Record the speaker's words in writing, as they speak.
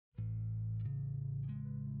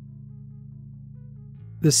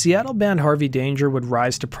The Seattle band Harvey Danger would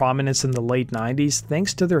rise to prominence in the late 90s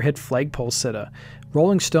thanks to their hit Flagpole Sitta.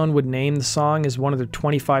 Rolling Stone would name the song as one of their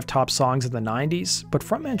 25 top songs of the 90s, but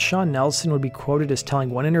frontman Sean Nelson would be quoted as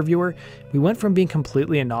telling one interviewer, "We went from being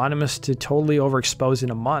completely anonymous to totally overexposed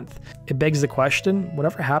in a month." It begs the question,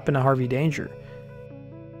 whatever happened to Harvey Danger?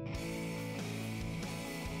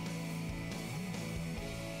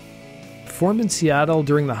 Formed in Seattle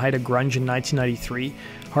during the height of grunge in 1993,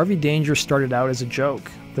 Harvey Danger started out as a joke.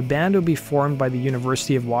 The band would be formed by the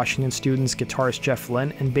University of Washington students guitarist Jeff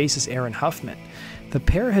Lin and bassist Aaron Huffman. The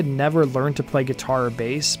pair had never learned to play guitar or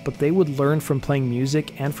bass, but they would learn from playing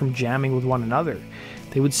music and from jamming with one another.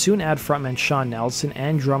 They would soon add frontman Sean Nelson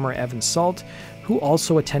and drummer Evan Sult, who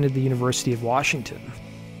also attended the University of Washington.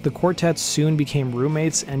 The quartet soon became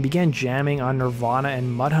roommates and began jamming on Nirvana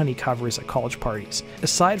and Mudhoney covers at college parties.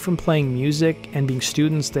 Aside from playing music and being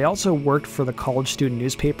students, they also worked for the college student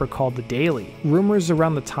newspaper called The Daily. Rumors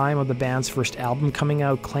around the time of the band's first album coming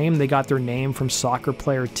out claimed they got their name from soccer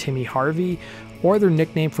player Timmy Harvey, or their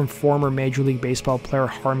nickname from former Major League Baseball player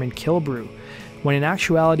Harmon Killebrew, when in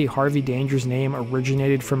actuality Harvey Danger's name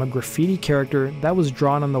originated from a graffiti character that was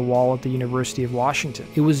drawn on the wall at the University of Washington.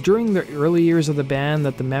 It was during the early years of the band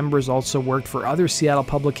that the members also worked for other Seattle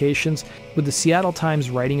publications, with the Seattle Times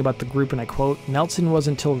writing about the group, and I quote, "Nelson was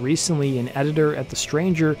until recently an editor at The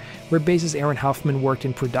Stranger, where bassist Aaron Huffman worked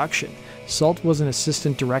in production. Sult was an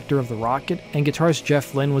assistant director of The Rocket, and guitarist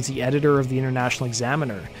Jeff Lin was the editor of the International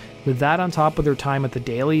Examiner." With that on top of their time at The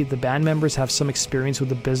Daily, the band members have some experience with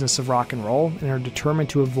the business of rock and roll and are determined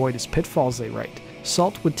to avoid its pitfalls, they write.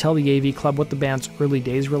 Sult would tell the AV Club what the band's early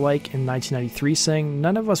days were like in 1993, saying,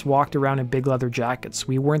 "None of us walked around in big leather jackets.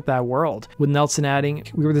 We weren't that world." With Nelson adding,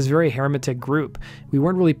 "We were this very hermetic group. We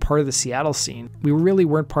weren't really part of the Seattle scene. We really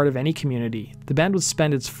weren't part of any community." The band would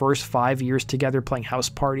spend its first 5 years together playing house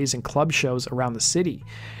parties and club shows around the city.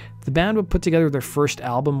 The band would put together their first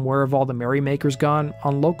album, Where Have All the Merrymakers Gone,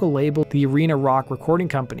 on local label the Arena Rock Recording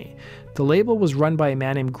Company. The label was run by a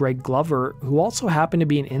man named Greg Glover, who also happened to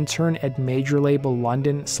be an intern at major label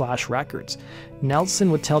London/Records.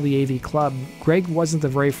 Nelson would tell the AV Club, "Greg wasn't the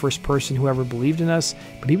very first person who ever believed in us,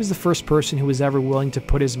 but he was the first person who was ever willing to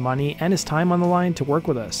put his money and his time on the line to work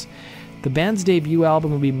with us." The band's debut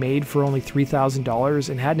album would be made for only $3,000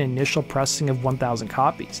 and had an initial pressing of 1,000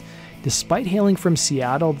 copies. Despite hailing from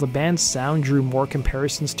Seattle, the band's sound drew more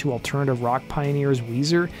comparisons to alternative rock pioneers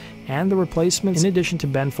Weezer and The Replacements, in addition to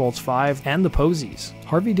Ben Folds 5 and the Posies.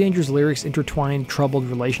 Harvey Danger's lyrics intertwined troubled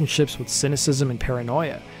relationships with cynicism and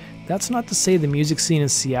paranoia. That's not to say the music scene in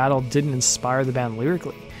Seattle didn't inspire the band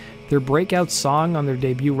lyrically. Their breakout song on their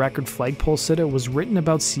debut record Flagpole Sitta was written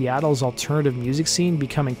about Seattle's alternative music scene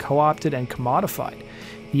becoming co-opted and commodified.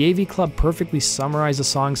 The AV Club perfectly summarized the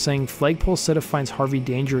song saying, "Flagpole Sitta finds Harvey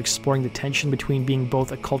Danger exploring the tension between being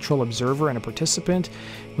both a cultural observer and a participant.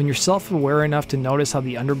 When you're self-aware enough to notice how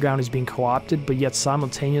the underground is being co-opted, but yet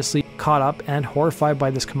simultaneously caught up and horrified by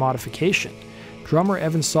this commodification." Drummer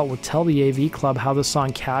Evan Sult would tell the AV Club how the song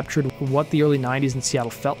captured what the early 90s in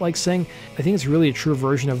Seattle felt like, saying, "I think it's really a true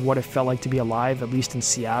version of what it felt like to be alive, at least in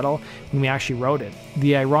Seattle, when we actually wrote it.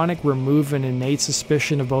 The ironic remove an innate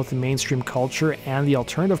suspicion of both the mainstream culture and the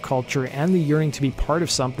alternative culture, and the yearning to be part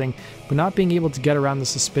of something, but not being able to get around the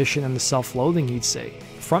suspicion and the self-loathing," he'd say.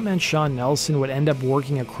 Frontman Sean Nelson would end up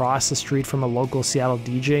working across the street from a local Seattle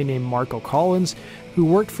DJ named Marco Collins, who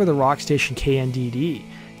worked for the rock station KNDD.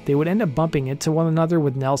 They would end up bumping into one another,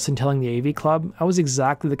 with Nelson telling the AV Club, "I was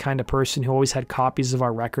exactly the kind of person who always had copies of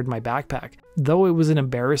our record in my backpack. Though it was an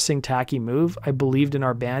embarrassing, tacky move, I believed in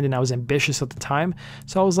our band and I was ambitious at the time,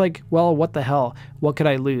 so I was like, well, what the hell? What could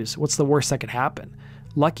I lose? What's the worst that could happen?"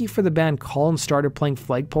 Lucky for the band, Collins started playing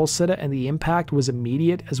Flagpole Sitta, and the impact was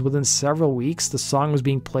immediate, as within several weeks the song was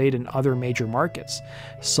being played in other major markets.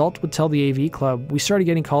 Sult would tell the AV Club, "We started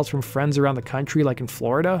getting calls from friends around the country, like in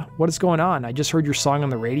Florida. What is going on? I just heard your song on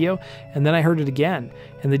the radio, and then I heard it again,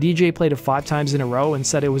 and the DJ played it 5 times in a row and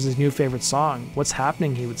said it was his new favorite song. What's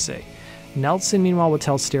happening?" he would say. Nelson, meanwhile, would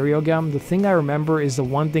tell Stereogum, "The thing I remember is the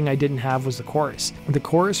one thing I didn't have was the chorus. The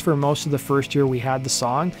chorus for most of the first year we had the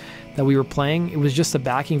song that we were playing, it was just the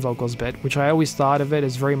backing vocals bit, which I always thought of it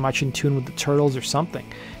as very much in tune with the Turtles or something.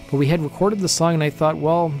 But we had recorded the song and I thought,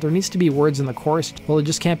 well, there needs to be words in the chorus. Well, it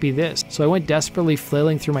just can't be this. So I went desperately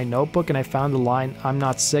flailing through my notebook and I found the line, 'I'm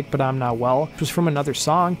not sick, but I'm not well,' which was from another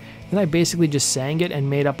song. Then I basically just sang it and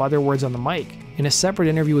made up other words on the mic." In a separate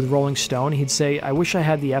interview with Rolling Stone, he'd say, "I wish I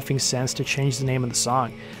had the effing sense to change the name of the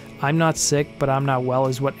song. I'm not sick, but I'm not well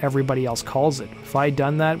is what everybody else calls it. If I had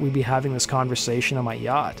done that, we'd be having this conversation on my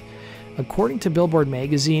yacht." According to Billboard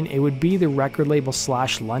magazine, it would be the record label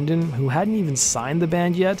Slash London, who hadn't even signed the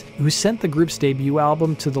band yet, who sent the group's debut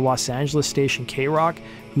album to the Los Angeles station K-Rock,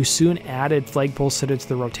 who soon added Flagpole Sitta to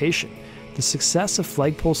the rotation. The success of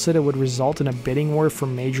Flagpole Sitta would result in a bidding war for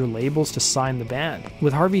major labels to sign the band,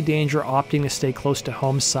 with Harvey Danger opting to stay close to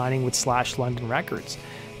home, signing with Slash London Records.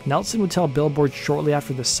 Nelson would tell Billboard shortly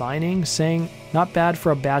after the signing, saying, "Not bad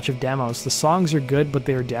for a batch of demos. The songs are good, but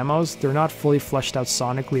they are demos. They're not fully fleshed out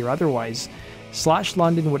sonically or otherwise." Slash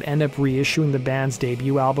London would end up reissuing the band's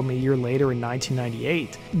debut album a year later in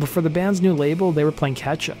 1998, but for the band's new label, they were playing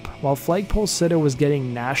catch-up. While Flagpole Sitta was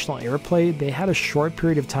getting national airplay, they had a short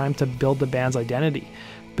period of time to build the band's identity.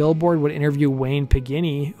 Billboard would interview Wayne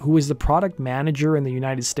Pagini, who was the product manager in the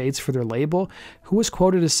United States for their label, who was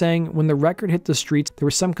quoted as saying, "When the record hit the streets, there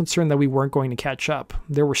was some concern that we weren't going to catch up.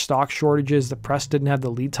 There were stock shortages, the press didn't have the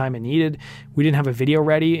lead time it needed, we didn't have a video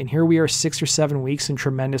ready, and here we are 6 or 7 weeks in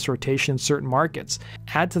tremendous rotation in certain markets."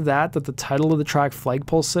 Add to that the title of the track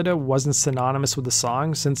Flagpole Sitta wasn't synonymous with the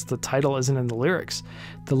song, since the title isn't in the lyrics.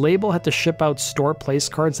 The label had to ship out store place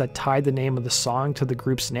cards that tied the name of the song to the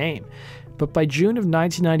group's name. But by June of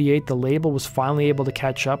 1998, the label was finally able to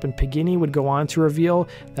catch up, and Pagini would go on to reveal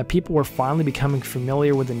that people were finally becoming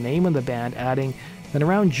familiar with the name of the band, adding, "Then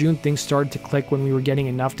around June things started to click when we were getting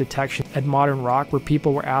enough detection at Modern Rock where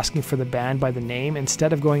people were asking for the band by the name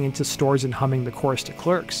instead of going into stores and humming the chorus to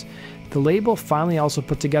clerks." The label finally also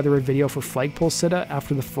put together a video for Flagpole Sitta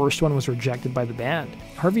after the first one was rejected by the band.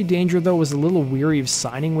 Harvey Danger, though, was a little weary of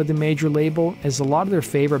signing with a major label, as a lot of their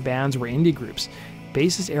favorite bands were indie groups.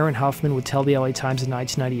 Bassist Aaron Huffman would tell the LA Times in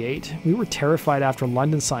 1998, "We were terrified after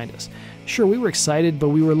London signed us. Sure, we were excited, but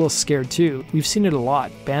we were a little scared too. We've seen it a lot.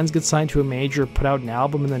 Bands get signed to a major, put out an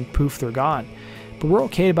album, and then poof, they're gone. But we're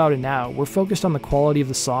okay about it now. We're focused on the quality of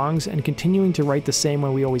the songs and continuing to write the same way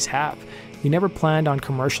we always have. We never planned on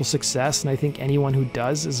commercial success, and I think anyone who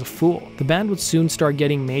does is a fool." The band would soon start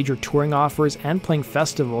getting major touring offers and playing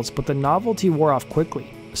festivals, but the novelty wore off quickly.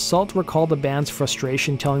 Sult recalled the band's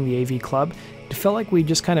frustration, telling the AV Club, "It felt like we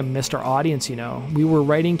just kind of missed our audience, you know. We were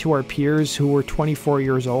writing to our peers who were 24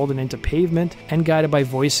 years old and into Pavement and Guided by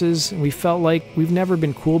Voices, and we felt like we've never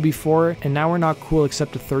been cool before, and now we're not cool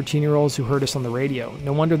except to 13-year-olds who heard us on the radio.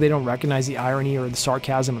 No wonder they don't recognize the irony or the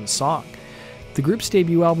sarcasm in the song." The group's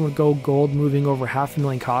debut album would go gold, moving over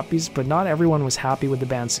 500,000 copies, but not everyone was happy with the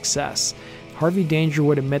band's success. Harvey Danger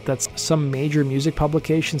would admit that some major music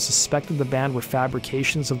publications suspected the band were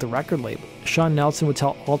fabrications of the record label. Sean Nelson would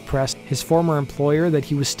tell Alt Press, his former employer, that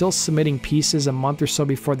he was still submitting pieces a month or so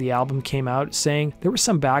before the album came out, saying, "There was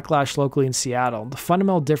some backlash locally in Seattle. The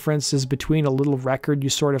fundamental difference is between a little record you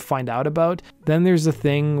sort of find out about, then there's the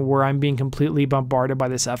thing where I'm being completely bombarded by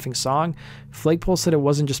this effing song." Flagpole said it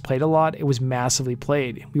wasn't just played a lot, it was massively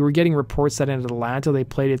played. We were getting reports that in Atlanta they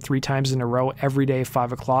played it 3 times in a row every day at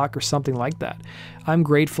 5 o'clock or something like that. I'm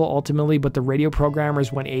grateful ultimately, but the radio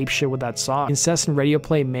programmers went apeshit with that song. Incessant radio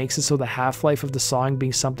play makes it so the half-life of the song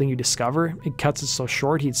being something you discover, it cuts it so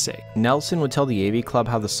short, he'd say. Nelson would tell the AV Club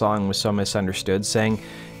how the song was so misunderstood, saying,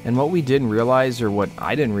 "And what we didn't realize, or what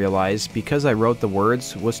I didn't realize, because I wrote the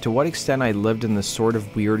words, was to what extent I lived in this sort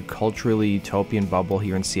of weird culturally utopian bubble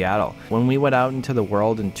here in Seattle. When we went out into the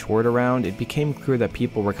world and toured around, it became clear that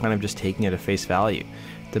people were kind of just taking it at face value.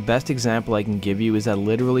 The best example I can give you is that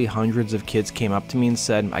literally hundreds of kids came up to me and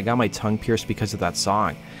said, 'I got my tongue pierced because of that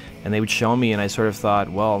song.' And they would show me, and I sort of thought,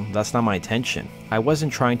 well, that's not my intention. I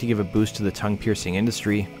wasn't trying to give a boost to the tongue-piercing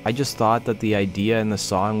industry. I just thought that the idea in the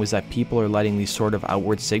song was that people are letting these sort of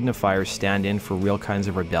outward signifiers stand in for real kinds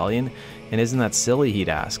of rebellion, and isn't that silly?" he'd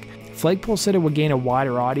ask. Flagpole said it would gain a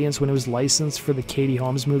wider audience when it was licensed for the Katie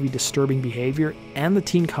Holmes movie Disturbing Behavior and the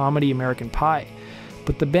teen comedy American Pie.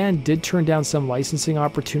 But the band did turn down some licensing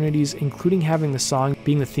opportunities, including having the song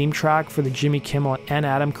being the theme track for the Jimmy Kimmel and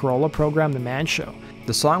Adam Carolla program, The Man Show.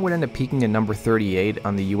 The song would end up peaking at number 38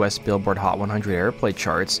 on the US Billboard Hot 100 airplay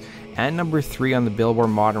charts and number 3 on the Billboard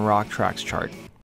Modern Rock Tracks chart.